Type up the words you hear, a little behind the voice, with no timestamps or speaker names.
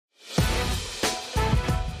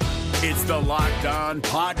It's the Locked On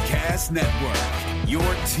Podcast Network, your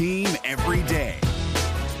team every day.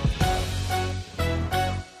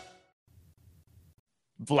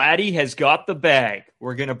 Vladdy has got the bag.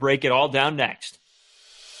 We're going to break it all down next.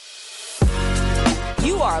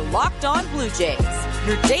 You are Locked On Blue Jays,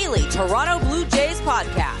 your daily Toronto Blue Jays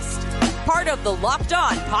podcast. Part of the Locked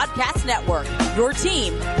On Podcast Network, your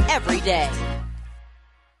team every day.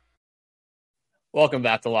 Welcome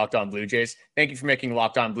back to Locked On Blue Jays. Thank you for making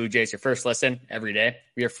Locked On Blue Jays your first listen every day.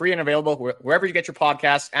 We are free and available wherever you get your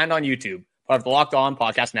podcasts and on YouTube. Part of the Locked On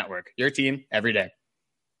Podcast Network, your team every day.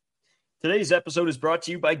 Today's episode is brought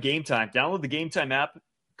to you by Game Time. Download the Game Time app,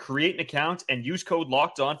 create an account, and use code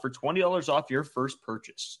Locked On for $20 off your first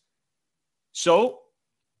purchase. So,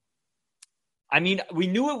 I mean, we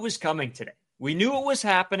knew it was coming today. We knew it was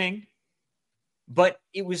happening, but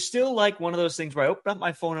it was still like one of those things where I opened up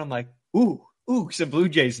my phone and I'm like, ooh, some Blue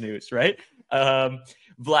Jays news, right?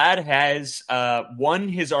 Vlad has won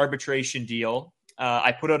his arbitration deal.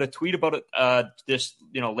 I put out a tweet about it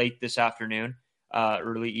late this afternoon,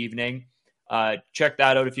 early evening. Check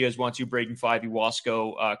that out if you guys want to. Braden 5,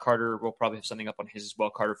 Iwasco, Carter will probably have something up on his as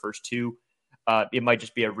well. Carter first too. It might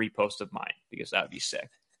just be a repost of mine because that would be sick.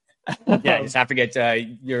 Yeah, you just have to get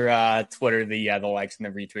your Twitter, the likes and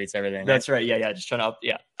the retweets, everything. That's right. Yeah. Just trying to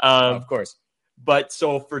of course. But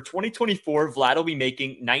so for 2024, Vlad will be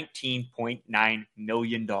making $19.9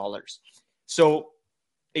 million. So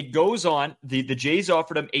it goes on. The Jays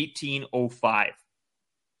offered him $18.05.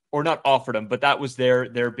 Or not offered him, but that was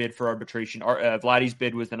their bid for arbitration. Vladdy's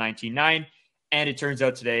bid was the $19.9. And it turns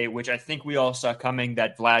out today, which I think we all saw coming,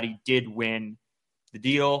 that Vladdy did win the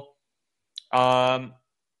deal. I'll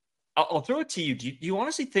throw it to you. Do you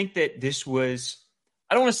honestly think that this was...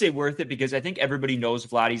 I don't want to say worth it because I think everybody knows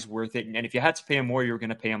Vladdy's worth it. And if you had to pay him more, you're going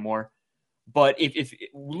to pay him more. But if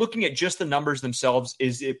looking at just the numbers themselves,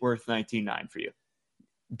 is it worth $19.9 for you?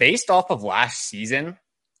 Based off of last season,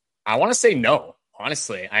 I want to say no,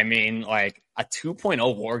 honestly. I mean, like a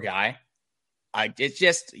 2.0 WAR guy,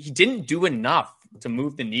 he didn't do enough to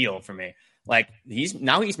move the needle for me. Like he's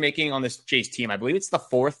making on this Jays team, I believe it's the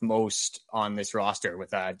fourth most on this roster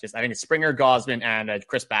with I think it's Springer, Gosman, and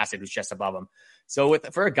Chris Bassett, who's just above him. So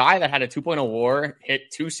for a guy that had a 2.0 WAR,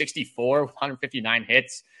 hit 264 with 159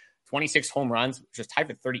 hits, 26 home runs, which is tied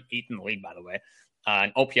for 38th in the league, by the way,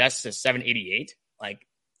 and OPS is 788. Like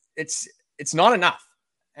it's not enough.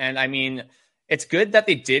 And I mean, it's good that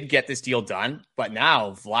they did get this deal done, but now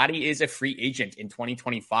Vladdy is a free agent in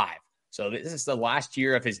 2025. So this is the last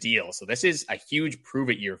year of his deal. So this is a huge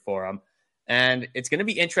prove-it year for him. And it's going to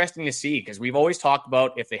be interesting to see because we've always talked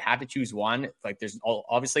about if they had to choose one, like there's going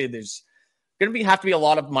to have to be a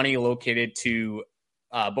lot of money allocated to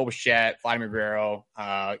Bo Bichette, Vladimir Guerrero,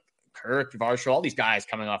 Kirk, Varsho, all these guys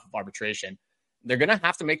coming off of arbitration. They're going to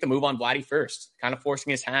have to make the move on Vladdy first, kind of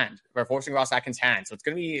forcing Ross Atkins' hand. So it's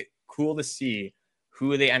going to be cool to see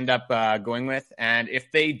who they end up going with, and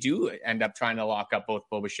if they do end up trying to lock up both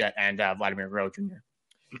Bo Bichette and Vladimir Guerrero Jr.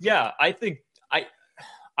 Yeah, I think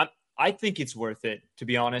it's worth it, to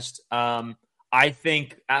be honest. I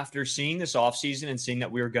think after seeing this offseason and seeing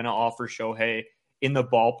that we were going to offer Shohei in the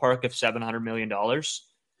ballpark of $700 million,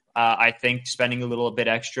 I think spending a little bit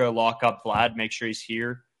extra, lock up Vlad, make sure he's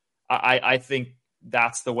here. I think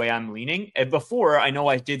that's the way I'm leaning. And before, I know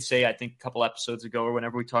I did say, I think a couple episodes ago or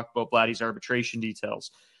whenever we talked about Vladdy's arbitration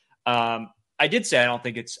details, I did say I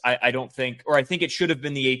think it should have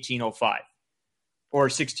been the 1805 or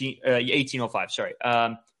 1805, sorry.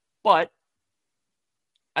 But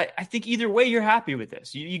I think either way, you're happy with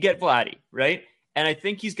this. You get Vladdy, right? And I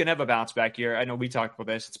think he's going to have a bounce back here. I know we talked about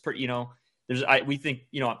this. It's pretty, we think,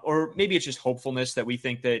 or maybe it's just hopefulness that we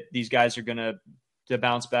think that these guys are going to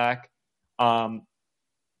bounce back. But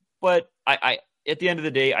I at the end of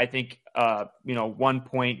the day, I think,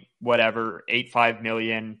 1.85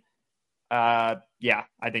 million. I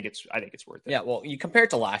think it's worth it. Yeah. Well, you compare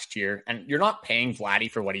it to last year and you're not paying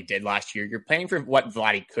Vladdy for what he did last year. You're paying for what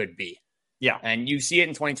Vladdy could be. Yeah. And you see it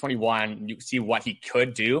in 2021, you see what he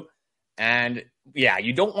could do. And yeah,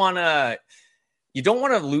 you don't want to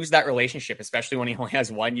lose that relationship, especially when he only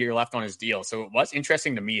has 1 year left on his deal. So it was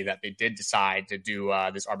interesting to me that they did decide to do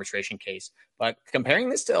this arbitration case. But comparing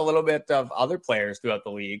this to a little bit of other players throughout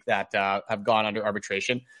the league that have gone under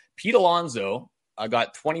arbitration, Pete Alonso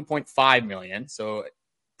got $20.5 million. So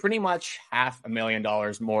pretty much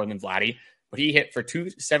 $500,000 more than Vladdy. But he hit for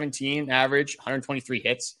 217 average, 123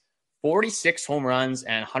 hits, 46 home runs,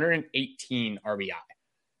 and 118 RBI.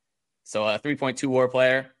 So a 3.2 WAR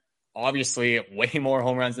player. Obviously, way more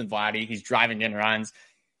home runs than Vladdy. He's driving in runs.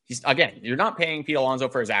 You're not paying Pete Alonso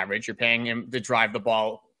for his average. You're paying him to drive the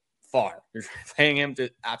ball far. You're paying him to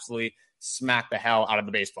absolutely smack the hell out of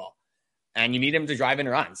the baseball. And you need him to drive in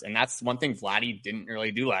runs. And that's one thing Vladdy didn't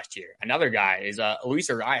really do last year. Another guy is Luis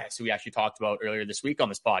Arias, who we actually talked about earlier this week on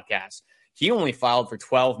this podcast. He only filed for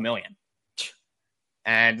 $12 million.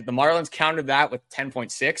 And the Marlins countered that with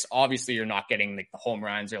 10.6. Obviously, you're not getting like the home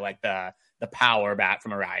runs or like the power bat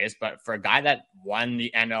from Arias. But for a guy that won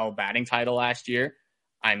the NL batting title last year,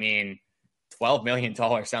 I mean, $12 million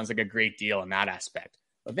sounds like a great deal in that aspect.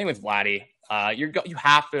 The thing with Vladdy, you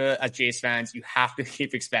have to, as Jays fans, you have to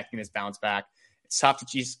keep expecting this bounce back. It's tough to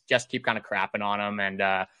just keep kind of crapping on him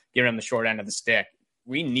and giving him the short end of the stick.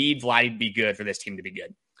 We need Vladdy to be good for this team to be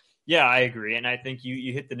good. Yeah, I agree. And I think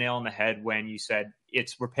you hit the nail on the head when you said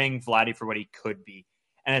we're paying Vladdy for what he could be.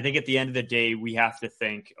 And I think at the end of the day, we have to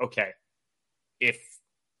think, okay, if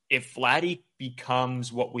Vladdy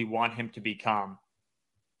becomes what we want him to become,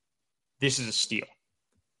 this is a steal.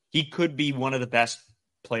 He could be one of the best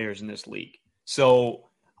players in this league. So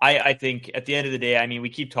I think at the end of the day, I mean, we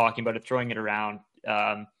keep talking about it, throwing it around.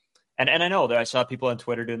 And I know that I saw people on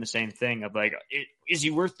Twitter doing the same thing of like, is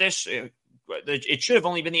he worth this? It should have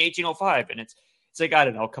only been the 1805. And it's like, I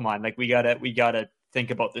don't know, come on. Like we gotta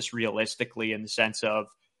think about this realistically in the sense of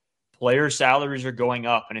player salaries are going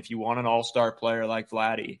up. And if you want an all-star player like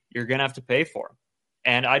Vladdy, you're going to have to pay for him.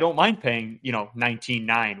 And I don't mind paying,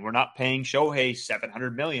 19.9. We're not paying Shohei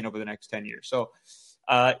 $700 million over the next 10 years. So,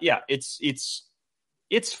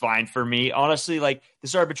 it's fine for me. Honestly, like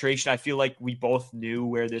this arbitration, I feel like we both knew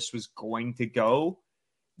where this was going to go.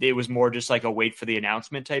 It was more just like a wait for the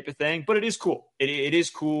announcement type of thing. But it is cool. It is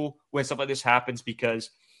cool when stuff like this happens because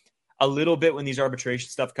a little bit when these arbitration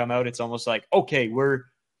stuff come out, it's almost like, okay,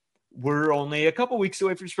 we're only a couple weeks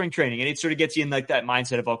away from spring training. And it sort of gets you in like that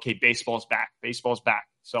mindset of, okay, baseball's back.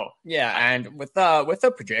 So, yeah. And with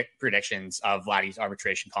the predictions of Vladdy's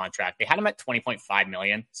arbitration contract, they had him at $20.5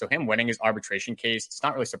 million. So him winning his arbitration case, it's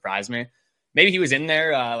not really surprised me. Maybe he was in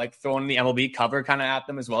there, like throwing the MLB cover kind of at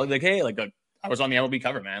them as well. Like, hey, like I was on the MLB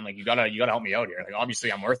cover, man. Like you gotta help me out here. Like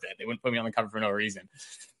obviously I'm worth it. They wouldn't put me on the cover for no reason.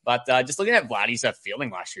 But just looking at Vladdy's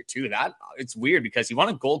fielding last year too, that it's weird because he won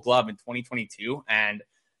a Gold Glove in 2022 and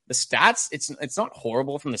the stats, it's not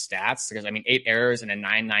horrible from the stats because, 8 errors and a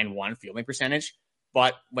 .991 fielding percentage.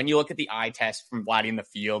 But when you look at the eye test from Vladdy in the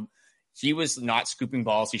field, he was not scooping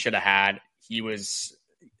balls he should have had.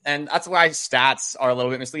 And that's why stats are a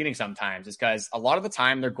little bit misleading sometimes, is because a lot of the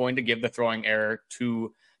time they're going to give the throwing error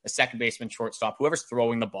to the second baseman, shortstop, whoever's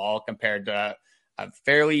throwing the ball compared to a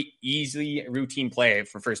fairly easy routine play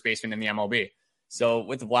for first baseman in the MLB. So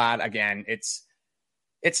with Vlad, again, it's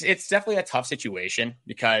definitely a tough situation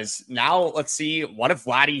because now let's see, what if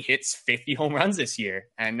Vladdy hits 50 home runs this year?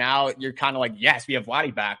 And now you're kind of like, yes, we have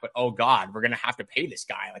Vladdy back, but oh God, we're going to have to pay this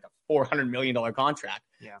guy like a $400 million contract.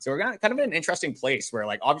 Yeah. So we're kind of in an interesting place where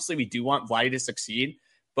like, obviously we do want Vladdy to succeed,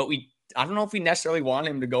 but I don't know if we necessarily want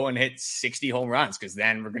him to go and hit 60 home runs because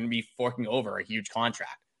then we're going to be forking over a huge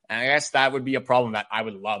contract. And I guess that would be a problem that I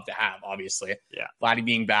would love to have, obviously. Yeah. Vladdy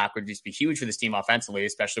being back would just be huge for this team offensively,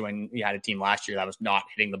 especially when we had a team last year that was not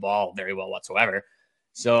hitting the ball very well whatsoever.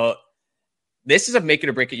 So this is a make it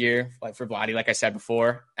or break it year for Vladdy, like I said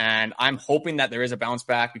before. And I'm hoping that there is a bounce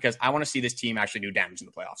back because I want to see this team actually do damage in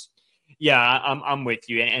the playoffs. Yeah, I'm with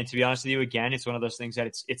you. And to be honest with you, again, it's one of those things that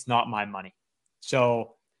it's not my money.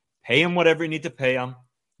 So pay him whatever you need to pay him.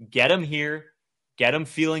 Get him here. Get him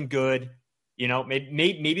feeling good.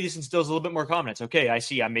 Maybe this instills a little bit more confidence. Okay, I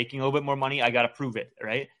see. I'm making a little bit more money. I got to prove it,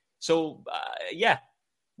 right? So,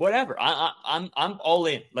 whatever. I'm all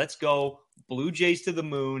in. Let's go. Blue Jays to the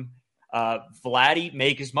moon. Vladdy,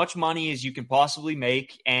 make as much money as you can possibly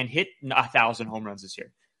make and hit 1,000 home runs this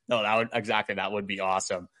year. No, that would be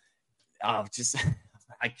awesome. I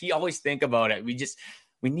always think about it.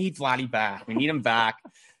 We need Vladdy back. We need him back.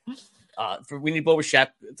 We need Bo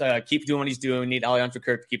Bichette to keep doing what he's doing. We need Alejandro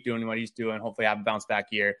Kirk to keep doing what he's doing. Hopefully have a bounce back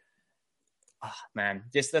year. Man,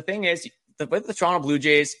 just the thing is, with the Toronto Blue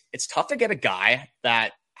Jays, it's tough to get a guy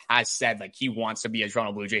that has said like he wants to be a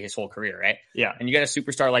Toronto Blue Jay his whole career, right? Yeah. And you get a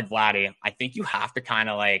superstar like Vladdy. I think you have to kind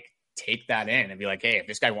of like take that in and be like, hey, if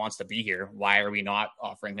this guy wants to be here, why are we not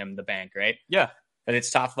offering him the bank, right? Yeah. But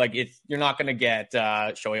it's tough. Like you're not going to get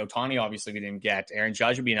Shohei Ohtani. Obviously, we didn't get Aaron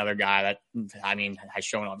Judge would be another guy that has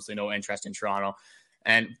shown obviously no interest in Toronto.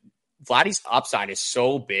 And Vladdy's upside is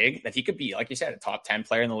so big that he could be, like you said, a top 10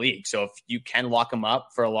 player in the league. So if you can lock him up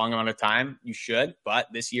for a long amount of time, you should. But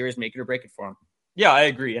this year is make it or break it for him. Yeah, I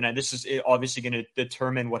agree. And this is obviously going to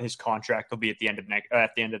determine what his contract will be at the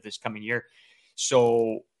end of this coming year.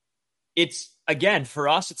 So it's, again, for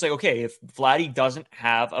us, it's like, okay, if Vladdy doesn't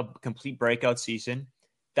have a complete breakout season,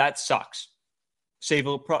 that sucks.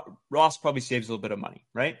 Ross probably saves a little bit of money,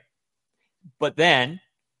 right? But then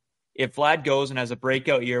if Vlad goes and has a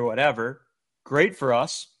breakout year or whatever, great for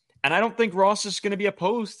us. And I don't think Ross is going to be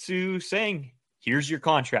opposed to saying, here's your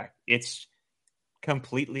contract. It's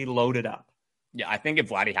completely loaded up. Yeah, I think if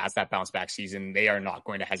Vladdy has that bounce back season, they are not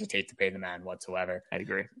going to hesitate to pay the man whatsoever. I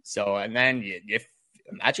agree. So, and then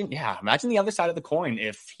imagine the other side of the coin.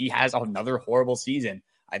 If he has another horrible season,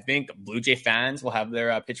 I think Blue Jay fans will have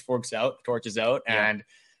their torches out, and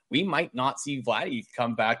we might not see Vladdy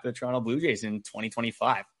come back to the Toronto Blue Jays in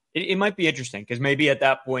 2025. It might be interesting because maybe at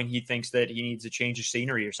that point he thinks that he needs a change of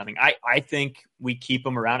scenery or something. I think we keep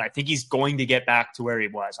him around. I think he's going to get back to where he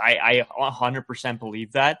was. I 100%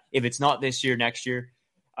 believe that. If it's not this year, next year,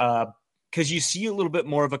 because you see a little bit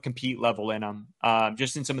more of a compete level in him,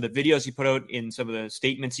 just in some of the videos he put out, in some of the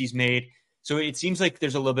statements he's made. So it seems like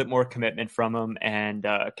there's a little bit more commitment from him and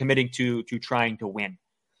committing to trying to win.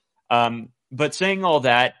 But saying all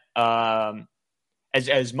that,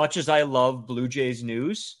 as much as I love Blue Jays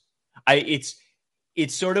news, it's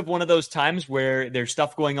sort of one of those times where there's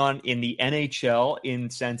stuff going on in the NHL in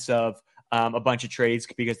sense of a bunch of trades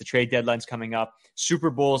because the trade deadline's coming up, Super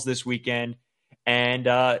Bowl's this weekend, and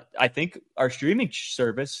I think our streaming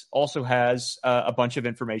service also has a bunch of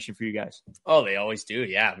information for you guys. Oh, they always do,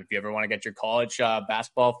 yeah. If you ever want to get your college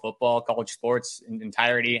basketball, football, college sports in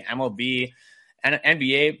entirety, MLB, and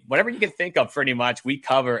NBA, whatever you can think of pretty much, we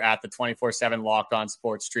cover at the 24/7 Locked On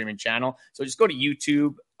Sports streaming channel. So just go to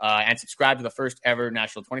YouTube and subscribe to the first ever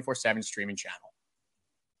national 24/7 streaming channel.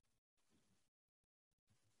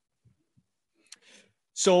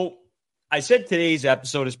 So I said today's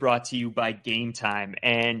episode is brought to you by Game Time.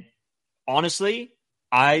 And honestly,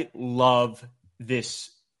 I love this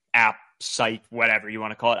app, site, whatever you want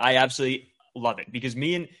to call it. I absolutely love it because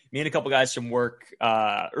me and a couple guys from work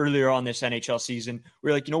earlier on this NHL season, we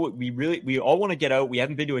were like, you know what, we all want to get out. We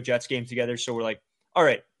haven't been to a Jets game together. So we're like, all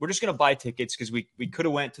right, we're just going to buy tickets because we could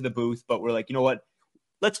have went to the booth, but we're like, you know what,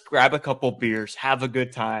 let's grab a couple beers, have a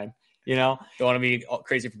good time. You know, don't want to be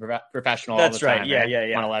crazy professional. That's all the right. time, Yeah. right?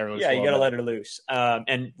 Yeah. Want to let her loose. Yeah. You got to let her loose.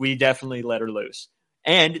 And we definitely let her loose.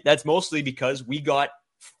 And that's mostly because we got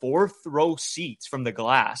fourth row seats from the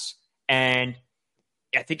glass. And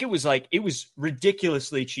I think it was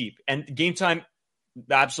ridiculously cheap. And Game Time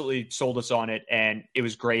absolutely sold us on it. And it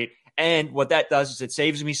was great. And what that does is it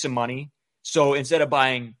saves me some money. So instead of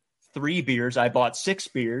buying 3 beers, I bought 6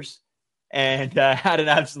 beers and had an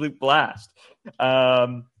absolute blast.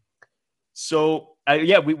 So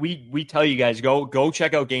we tell you guys, go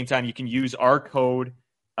check out Game Time. You can use our code.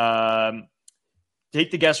 Take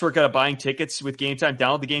the guesswork out of buying tickets with Game Time.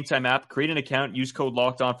 Download the Game Time app, create an account, use code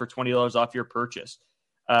Locked On for $20 off your purchase.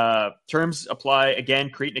 Terms apply. Again,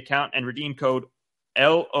 create an account and redeem code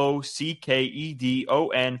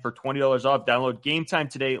LOCKEDON for $20 off. Download Game Time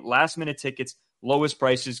today. Last minute tickets, lowest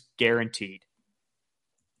prices guaranteed.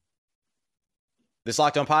 This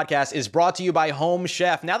Locked On podcast is brought to you by Home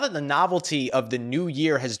Chef. Now that the novelty of the new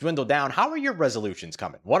year has dwindled down, how are your resolutions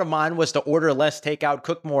coming? One of mine was to order less takeout,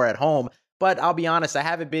 cook more at home, but I'll be honest, I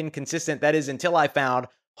haven't been consistent. That is until I found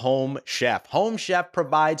Home Chef. Home Chef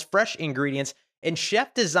provides fresh ingredients and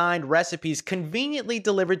chef-designed recipes conveniently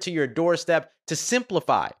delivered to your doorstep to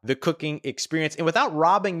simplify the cooking experience and without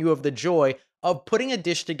robbing you of the joy of putting a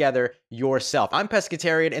dish together yourself. I'm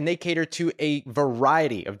pescatarian and they cater to a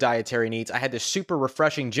variety of dietary needs. I had this super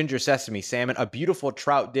refreshing ginger sesame salmon, a beautiful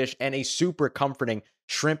trout dish, and a super comforting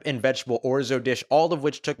shrimp and vegetable orzo dish, all of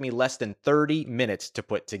which took me less than 30 minutes to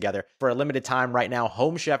put together. For a limited time right now,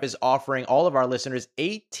 Home Chef is offering all of our listeners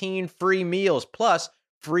 18 free meals plus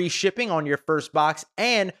free shipping on your first box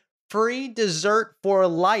and free dessert for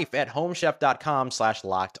life at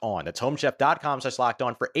homechef.com/lockedon. That's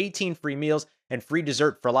homechef.com/lockedon for 18 free meals and free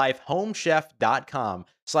dessert for life.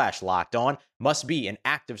 Homechef.com/lockedon. Must be an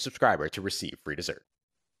active subscriber to receive free dessert.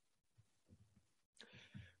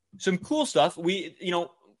 Some cool stuff.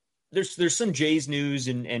 There's some Jays news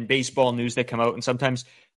and baseball news that come out, and sometimes,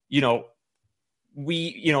 there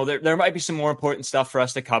might be some more important stuff for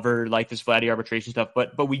us to cover, like this Vladimir arbitration stuff,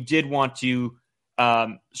 but we did want to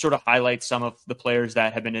sort of highlight some of the players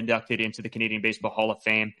that have been inducted into the Canadian Baseball Hall of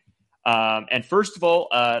Fame. And first of all,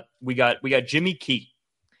 we got Jimmy Key,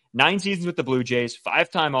 9 seasons with the Blue Jays,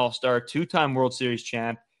 5-time All-Star, 2-time World Series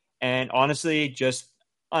champ, and honestly, just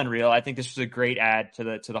unreal. I think this was a great add to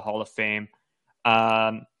the Hall of Fame.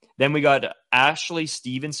 Then we got Ashley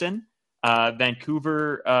Stevenson,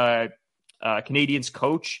 Vancouver Canadians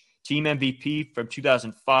coach, team MVP from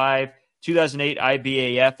 2005. 2008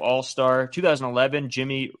 IBAF All-Star, 2011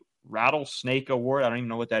 Jimmy Rattlesnake Award. I don't even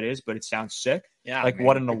know what that is, but it sounds sick. Yeah, like man.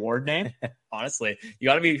 What an award name. Honestly, you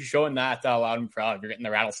got to be showing that loud and proud if you're getting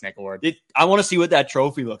the Rattlesnake Award. I want to see what that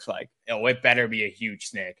trophy looks like. It better be a huge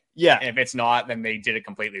snake. Yeah. And if it's not, then they did it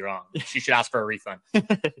completely wrong. She should ask for a refund.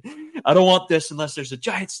 I don't want this unless there's a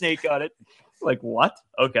giant snake on it. Like, what?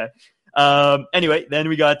 Okay. Anyway, then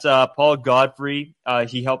we got Paul Godfrey.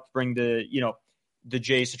 He helped bring the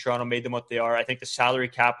Jays to Toronto, made them what they are. I think the salary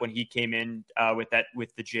cap when he came in with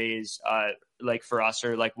the Jays, like for us,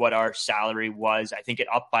 or like what our salary was, I think it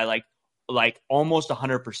upped by like almost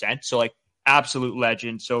 100%. So like absolute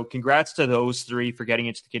legend. So congrats to those three for getting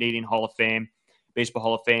into the Canadian Hall of Fame, Baseball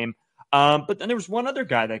Hall of Fame. But then there was one other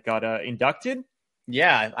guy that got inducted.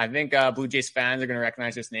 Yeah, I think Blue Jays fans are going to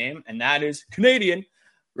recognize this name, and that is Canadian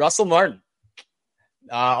Russell Martin.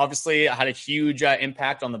 Obviously, had a huge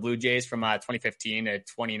impact on the Blue Jays from 2015 to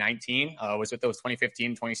 2019. Was with those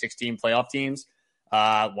 2015, 2016 playoff teams.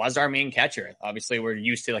 Was our main catcher. Obviously, we're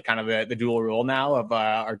used to like kind of the dual role now of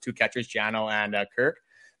our two catchers, Jano and Kirk.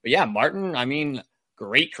 But yeah, Martin, I mean,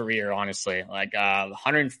 great career, honestly. Like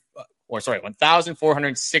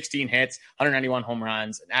 1,416 hits, 191 home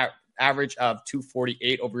runs, an average of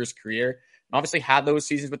 248 over his career. Obviously had those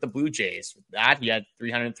seasons with the Blue Jays. With that, he had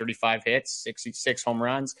 335 hits, 66 home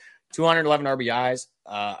runs, 211 RBIs,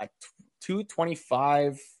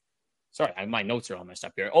 225. Sorry, my notes are all messed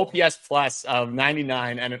up here. OPS plus of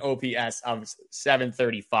 99 and an OPS of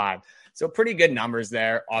 735. So pretty good numbers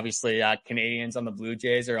there. Obviously, Canadians on the Blue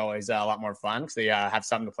Jays are always a lot more fun because they have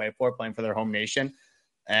something to play for, playing for their home nation.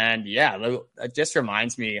 And yeah, it just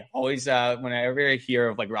reminds me always whenever I hear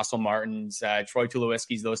of like Russell Martins, Troy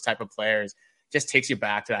Tulowitzki's, those type of players, just takes you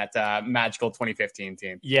back to that magical 2015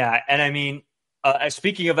 team. Yeah, and I mean,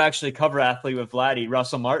 speaking of actually cover athlete with Vladdy,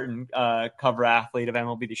 Russell Martin, cover athlete of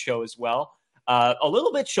MLB The Show as well. A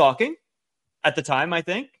little bit shocking at the time, I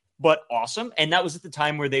think, but awesome. And that was at the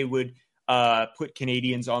time where they would put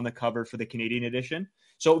Canadians on the cover for the Canadian edition.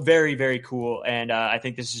 So very, very cool. And I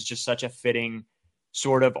think this is just such a fitting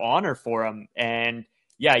sort of honor for him. And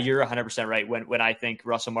yeah, you're 100% right. When I think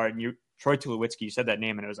Russell Martin, Troy Tulowitzki, you said that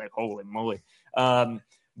name and it was like, holy moly.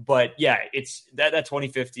 But yeah, it's that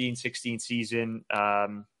 2015-16 season,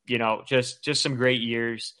 just some great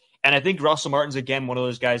years. And I think Russell Martin's, again, one of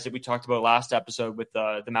those guys that we talked about last episode with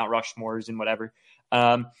the Mount Rushmores and whatever,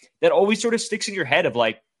 that always sort of sticks in your head of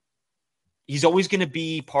like, he's always going to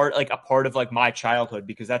be a part of like my childhood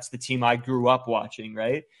because that's the team I grew up watching.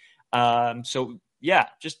 Right. So yeah,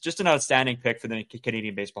 just an outstanding pick for the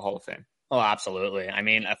Canadian Baseball Hall of Fame. Oh, absolutely. I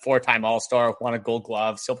mean, a 4-time All-Star, won a Gold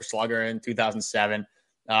Glove, Silver Slugger in 2007.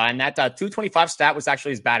 And that 225 stat was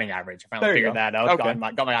actually his batting average. I finally figured that out. Okay.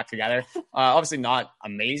 Got my act together. Obviously not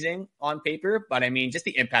amazing on paper, but I mean, just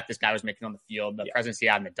the impact this guy was making on the field, the presence he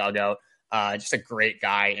had in the dugout. Just a great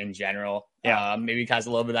guy in general. Yeah. Maybe he has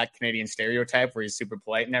a little bit of that Canadian stereotype where he's super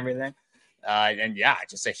polite and everything. And yeah,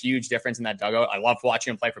 just a huge difference in that dugout. I loved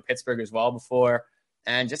watching him play for Pittsburgh as well before.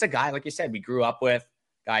 And just a guy, like you said, we grew up with,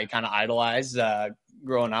 guy you kind of idolized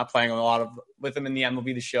growing up, playing a lot with him in the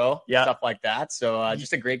MLB The Show, stuff like that. So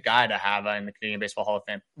just a great guy to have in the Canadian Baseball Hall of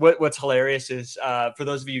Fame. What's hilarious is, for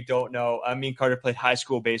those of you who don't know, me and Carter played high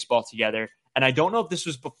school baseball together. And I don't know if this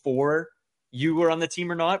was before you were on the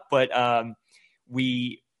team or not, but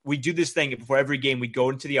we do this thing before every game. We go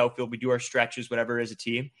into the outfield, we do our stretches, whatever, as a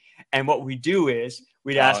team. And what we do is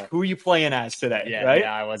we'd ask, who are you playing as today? Right?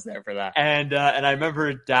 Yeah, I was there for that. And I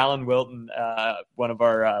remember Dallin Wilton, one of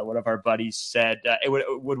our buddies, said it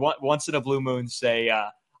would once in a blue moon say,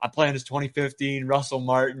 I'm playing as 2015 Russell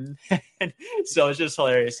Martin. And so it's just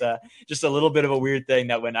hilarious. Just a little bit of a weird thing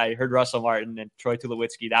that when I heard Russell Martin and Troy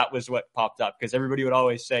Tulowitzki, that was what popped up, because everybody would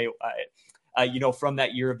always say, from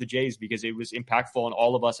that year of the Jays, because it was impactful on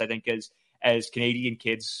all of us, I think, as Canadian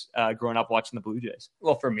kids growing up watching the Blue Jays.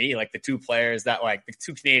 Well, for me, like the two players that the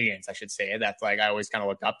two Canadians, I should say, that's like I always kind of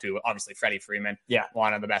looked up to, obviously Freddie Freeman,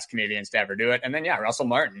 one of the best Canadians to ever do it. And then, Russell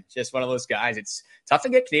Martin, just one of those guys. It's tough to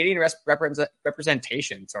get Canadian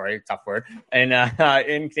representation, tough word, and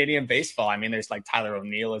in Canadian baseball. I mean, there's like Tyler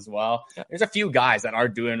O'Neill as well. Yeah. There's a few guys that are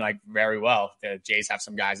doing like very well. The Jays have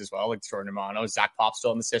some guys as well, like Jordan Romano, Zach Pop's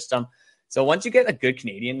still in the system. So once you get a good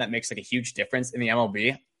Canadian that makes like a huge difference in the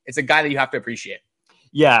MLB, it's a guy that you have to appreciate.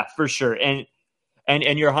 Yeah, for sure. And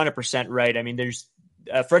you're 100% right. I mean, there's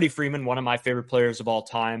Freddie Freeman, one of my favorite players of all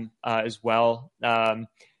time as well. I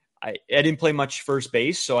didn't play much first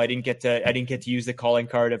base, so I didn't get to use the calling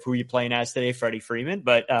card of who you playing as today, Freddie Freeman,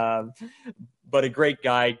 but a great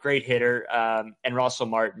guy, great hitter. And Russell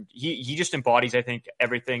Martin, he just embodies, I think,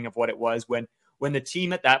 everything of what it was when when the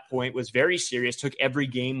team at that point was very serious, took every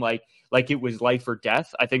game like it was life or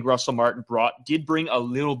death. I think Russell Martin did bring a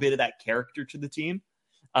little bit of that character to the team,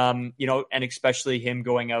 and especially him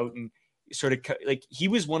going out and sort of like he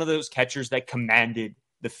was one of those catchers that commanded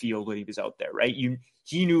the field when he was out there, right?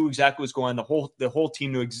 He knew exactly what was going on. The whole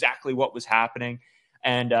team knew exactly what was happening.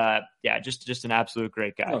 And just an absolute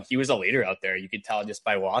great guy. He was a leader out there. You could tell just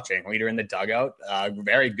by watching. Leader in the dugout,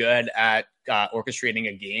 very good at orchestrating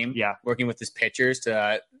a game. Yeah, working with his pitchers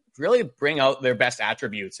to really bring out their best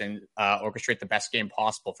attributes and orchestrate the best game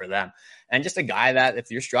possible for them. And just a guy that if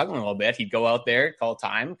you're struggling a little bit, he'd go out there, call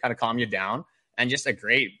time, kind of calm you down, and just a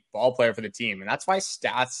great ball player for the team. And that's why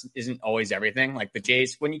stats isn't always everything. Like the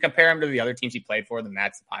Jays, when you compare him to the other teams he played for, the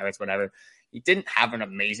Mets, the Pirates, whatever, he didn't have an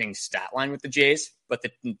amazing stat line with the Jays, but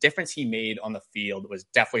the difference he made on the field was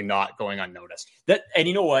definitely not going unnoticed. And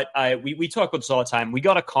you know what? We talk about this all the time. We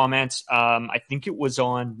got a comment, I think it was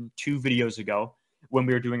on 2 videos ago when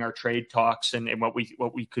we were doing our trade talks and what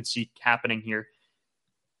we could see happening here.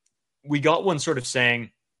 We got one sort of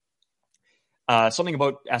saying something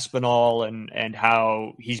about Espinal and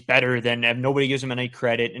how he's better than, and nobody gives him any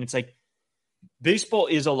credit. And it's like, baseball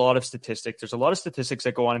is a lot of statistics. There's a lot of statistics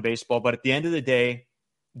that go on in baseball, but at the end of the day,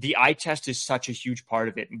 the eye test is such a huge part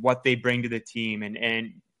of it, what they bring to the team.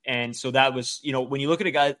 And so that was, when you look at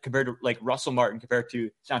a guy compared to like Russell Martin compared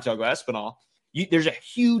to Santiago Espinal, there's a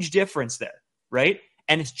huge difference there, right?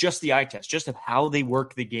 And it's just the eye test, just of how they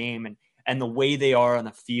work the game and the way they are on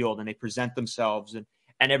the field and they present themselves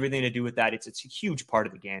and everything to do with that. It's a huge part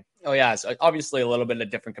of the game. Oh, yeah. So obviously a little bit of a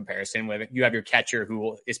different comparison with you have your catcher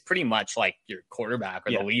who is pretty much like your quarterback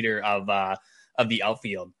or the leader of the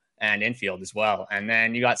outfield and infield as well. And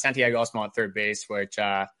then you got Santiago Espinal at third base, which,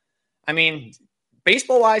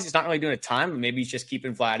 baseball-wise, he's not really doing a ton. Maybe he's just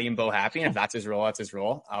keeping Vladdy and Bo happy. And if that's his role, that's his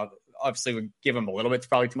role. Obviously, would give him a little bit,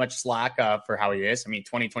 probably too much slack for how he is.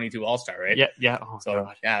 2022 All-Star, right? Yeah. Oh, so,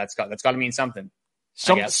 God. Yeah, that's got to mean something.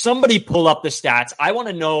 Somebody pull up the stats. I want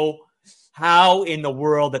to know how in the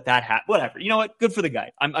world that happened. Whatever. You know what? Good for the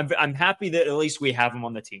guy. I'm happy that at least we have him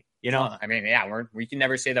on the team. We can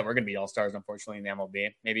never say that we're going to be all-stars, unfortunately, in the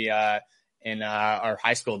MLB. Maybe in our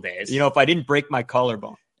high school days. If I didn't break my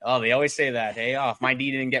collarbone. Oh, they always say that. Hey, if my knee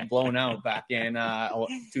didn't get blown out back in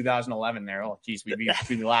 2011 there. Oh, geez, we'd be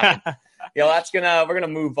laughing. We're gonna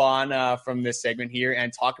move on from this segment here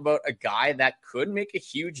and talk about a guy that could make a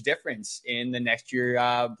huge difference in the next year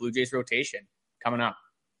Blue Jays rotation coming up.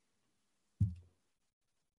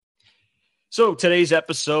 So today's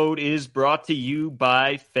episode is brought to you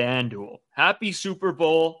by FanDuel. Happy Super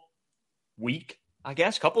Bowl week, I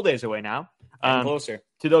guess, a couple days away now. Closer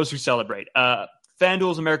to those who celebrate.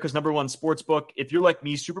 FanDuel is America's #1 sportsbook. If you're like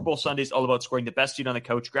me, Super Bowl Sunday is all about scoring the best seat on the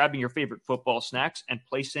couch, grabbing your favorite football snacks, and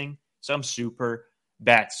placing some super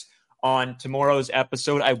bets. On tomorrow's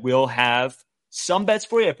episode, I will have some bets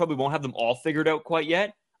for you. I probably won't have them all figured out quite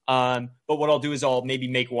yet. But what I'll do is I'll maybe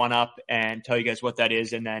make one up and tell you guys what that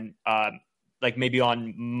is. And then maybe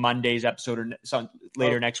on Monday's episode or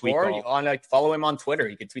later next week. Or follow him on Twitter.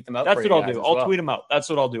 You can tweet them out. That's what I'll do. I'll tweet them out. That's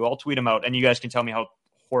what I'll do. I'll tweet them out. And you guys can tell me how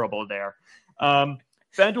horrible they are.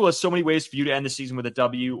 FanDuel has so many ways for you to end the season with a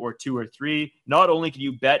W or 2 or 3. Not only can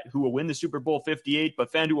you bet who will win the Super Bowl 58,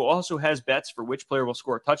 but FanDuel also has bets for which player will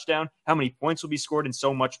score a touchdown, how many points will be scored, and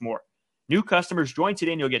so much more. New customers join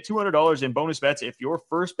today and you'll get $200 in bonus bets if your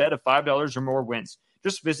first bet of $5 or more wins.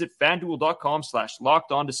 Just visit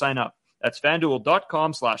FanDuel.com/lockedon to sign up. That's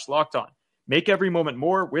FanDuel.com/lockedon. Make every moment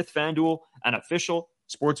more with FanDuel, an official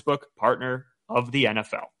sportsbook partner of the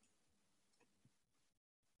NFL.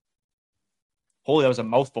 Holy, that was a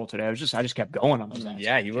mouthful today. I just kept going on those.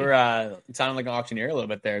 Yeah, you were sounding like an auctioneer a little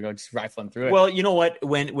bit there, just rifling through it. Well, you know what?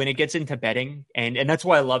 When it gets into betting, and that's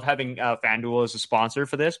why I love having FanDuel as a sponsor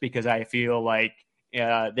for this, because I feel like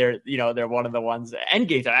they're one of the ones. And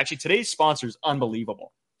Game Time, actually, today's sponsor is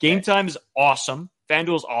unbelievable. Game Time is awesome.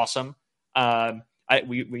 FanDuel's awesome.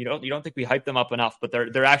 You don't think we hype them up enough, but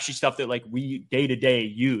they're actually stuff that like we day to day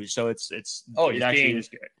use. So it actually is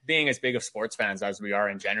good. Being as big of sports fans as we are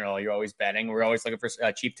in general, you're always betting. We're always looking for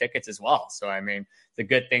cheap tickets as well. So I mean, it's a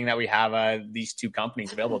good thing that we have these two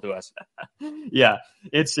companies available to us. Yeah,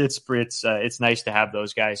 it's nice to have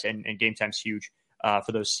those guys, and Game Time's huge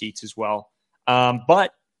for those seats as well.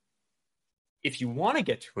 But if you want to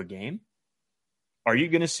get to a game, are you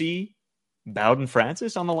going to see Bowden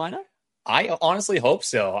Francis on the lineup? I honestly hope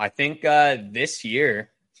so. I think this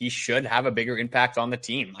year he should have a bigger impact on the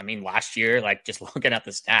team. I mean, last year, just looking at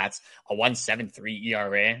the stats, a 1.73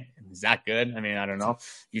 ERA. Is that good? I mean, I don't know.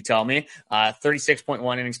 You tell me.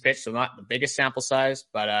 36.1 innings pitched, so not the biggest sample size,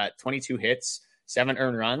 but 22 hits, 7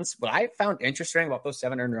 earned runs. What I found interesting about those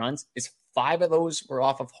 7 earned runs is 5 of those were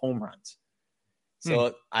off of home runs.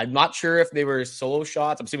 So I'm not sure if they were solo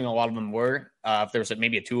shots. I'm assuming a lot of them were. If there was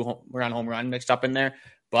maybe a 2-run home run mixed up in there.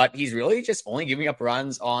 But he's really just only giving up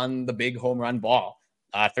runs on the big home run ball.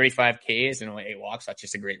 35 Ks and only 8 walks. That's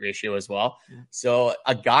just a great ratio as well. So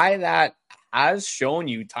a guy that has shown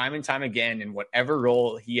you time and time again in whatever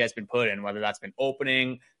role he has been put in, whether that's been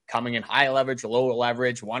opening, coming in high leverage, low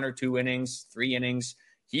leverage, 1 or 2 innings, 3 innings,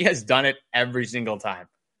 he has done it every single time.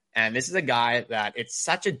 And this is a guy that it's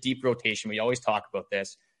such a deep rotation. We always talk about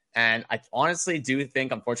this. And I honestly do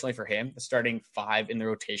think, unfortunately for him, the starting 5 in the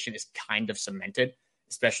rotation is kind of cemented,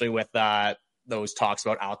 especially with those talks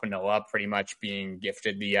about Alek Manoah pretty much being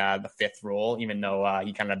gifted the 5th role, even though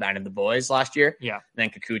he kind of abandoned the boys last year. Yeah. And then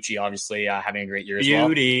Kikuchi obviously having a great year as well.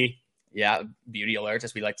 Beauty. Yeah, beauty alert,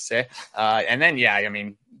 as we like to say. And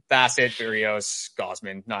then, Bassett, Berrios,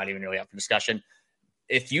 Gausman, not even really up for discussion.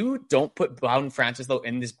 If you don't put Bowden Francis, though,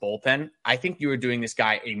 in this bullpen, I think you are doing this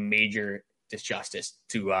guy a major disjustice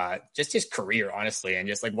to just his career, honestly. And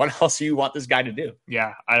just like, what else do you want this guy to do?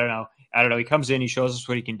 Yeah, I don't know. He comes in, he shows us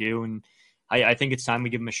what he can do. And I think it's time we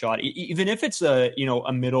give him a shot. Even if it's a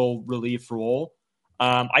middle relief role,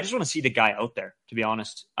 I just want to see the guy out there, to be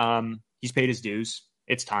honest. He's paid his dues.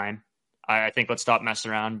 It's time. I think let's stop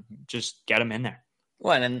messing around. Just get him in there.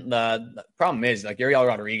 Well, and then the problem is, like, Ariel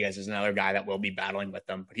Rodriguez is another guy that will be battling with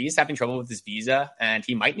them, but he's having trouble with his visa, and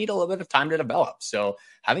he might need a little bit of time to develop. So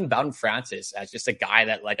having Bowden Francis as just a guy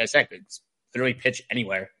that, like I said, could literally pitch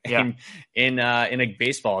anywhere in a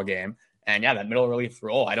baseball game. And yeah, that middle relief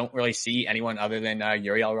role, I don't really see anyone other than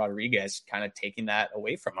Uriel Rodriguez kind of taking that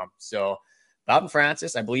away from him. So Bowden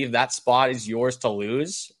Francis, I believe that spot is yours to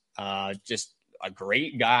lose. Just a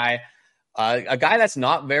great guy. A guy that's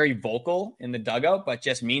not very vocal in the dugout, but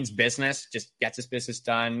just means business, just gets his business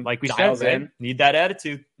done. Like we said, need that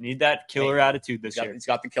attitude, need that killer attitude this year. He's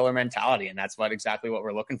got the killer mentality, and that's exactly what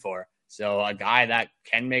we're looking for. So a guy that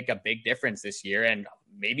can make a big difference this year and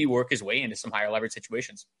maybe work his way into some higher leverage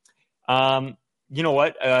situations. You know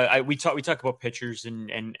what? We talk about pitchers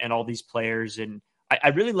and all these players, and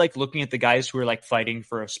I really like looking at the guys who are like fighting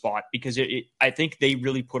for a spot, because I think they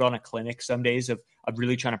really put on a clinic some days of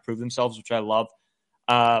really trying to prove themselves, which I love.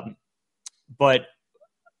 But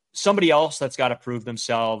somebody else that's got to prove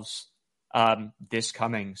themselves this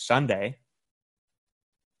coming Sunday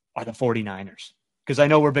are the 49ers, because I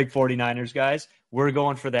know we're big 49ers guys. We're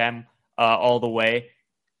going for them all the way.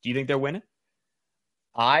 Do you think they're winning?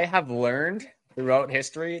 I have learned throughout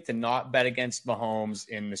history to not bet against Mahomes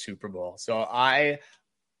in the Super Bowl. So I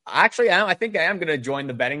think I am going to join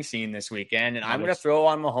the betting scene this weekend, and I'm going to throw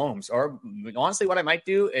on Mahomes. Or honestly, what I might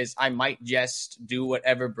do is I might just do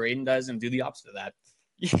whatever Braden does and do the opposite of that.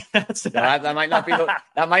 Yeah, that might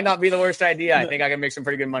not be the worst idea. I think I can make some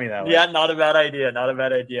pretty good money that way. Yeah, not a bad idea.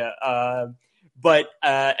 But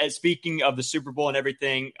speaking of the Super Bowl and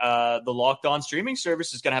everything, the Locked On streaming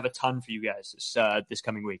service is going to have a ton for you guys this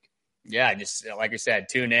coming week. Yeah, just like I said,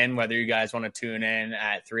 tune in, whether you guys want to tune in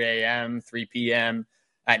at 3 a.m., 3 p.m.,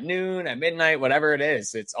 at noon, at midnight, whatever it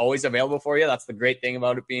is. It's always available for you. That's the great thing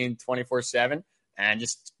about it being 24/7. And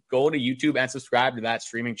just go to YouTube and subscribe to that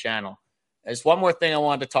streaming channel. There's one more thing I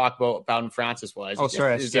wanted to talk about Bowden Francis was. Oh,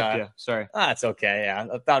 sorry, I skipped you. Sorry. That's okay,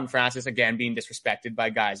 yeah. Bowden Francis, again, being disrespected by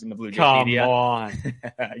guys in the Blue Jays media. Come on.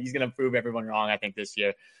 He's going to prove everyone wrong, I think, this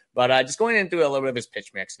year. But just going into a little bit of his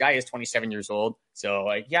pitch mix. The guy is 27 years old,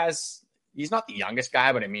 so he's not the youngest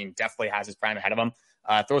guy, but I mean, definitely has his prime ahead of him.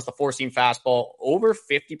 Throws the four-seam fastball over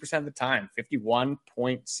 50% of the time,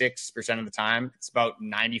 51.6% of the time. It's about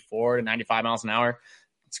 94 to 95 miles an hour.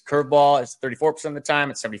 It's a curveball. It's 34% of the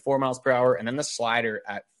time. It's 74 miles per hour. And then the slider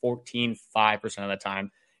at 14.5% of the time,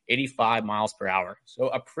 85 miles per hour. So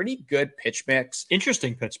a pretty good pitch mix.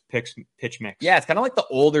 Interesting pitch mix. Yeah, it's kind of like the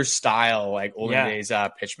older style, like older days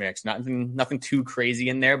pitch mix. Nothing too crazy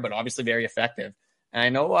in there, but obviously very effective. And I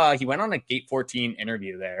know he went on a Gate 14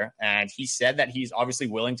 interview there, and he said that he's obviously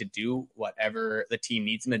willing to do whatever the team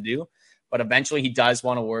needs him to do, but eventually he does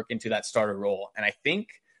want to work into that starter role. And I think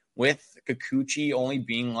with Kikuchi only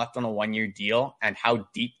being left on a 1-year deal and how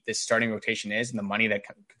deep this starting rotation is and the money that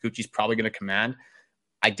Kikuchi's probably going to command,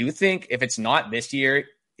 I do think if it's not this year,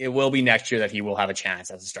 it will be next year that he will have a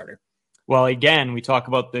chance as a starter. Well, again, we talk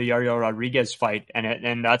about the Yariel Rodriguez fight,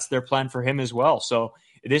 and that's their plan for him as well. So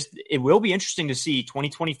it will be interesting to see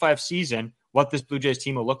 2025 season what this Blue Jays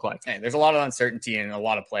team will look like. Hey, there's a lot of uncertainty in a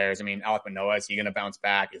lot of players. I mean, Alek Manoah, is he going to bounce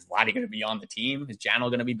back? Is Vladimir going to be on the team? Is Janel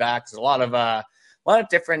going to be back? There's a lot of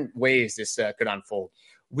different ways this could unfold.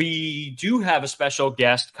 We do have a special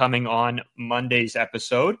guest coming on Monday's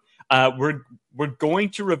episode. We're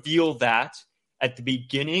going to reveal that at the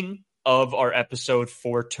beginning of our episode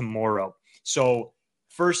for tomorrow. So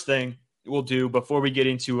first thing we'll do before we get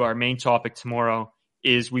into our main topic tomorrow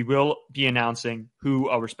is we will be announcing who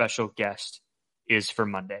our special guest is for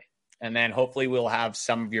Monday. And then hopefully we'll have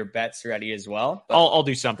some of your bets ready as well. But I'll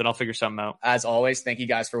do something. I'll figure something out. As always, thank you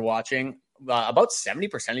guys for watching. About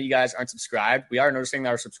 70% of you guys aren't subscribed. We are noticing that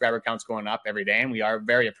our subscriber count's going up every day, and we are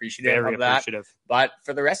very appreciative of that. But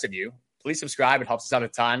for the rest of you, please subscribe. It helps us out a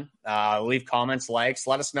ton. Leave comments, likes.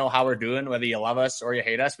 Let us know how we're doing, whether you love us or you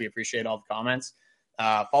hate us. We appreciate all the comments.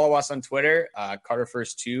 Follow us on Twitter,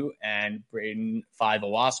 Carter1st2 and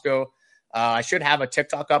Braden5Owasco. I should have a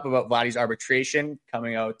TikTok up about Vladdy's arbitration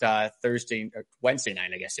coming out Wednesday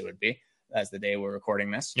night, I guess it would be. That's the day we're recording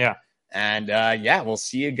this. Yeah. And we'll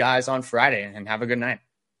see you guys on Friday, and have a good night.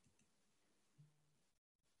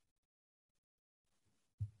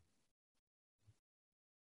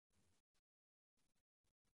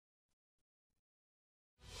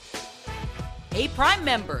 Hey, Prime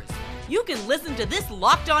members, you can listen to this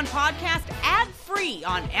Locked On podcast ad-free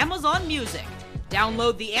on Amazon Music.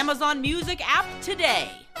 Download the Amazon Music app today.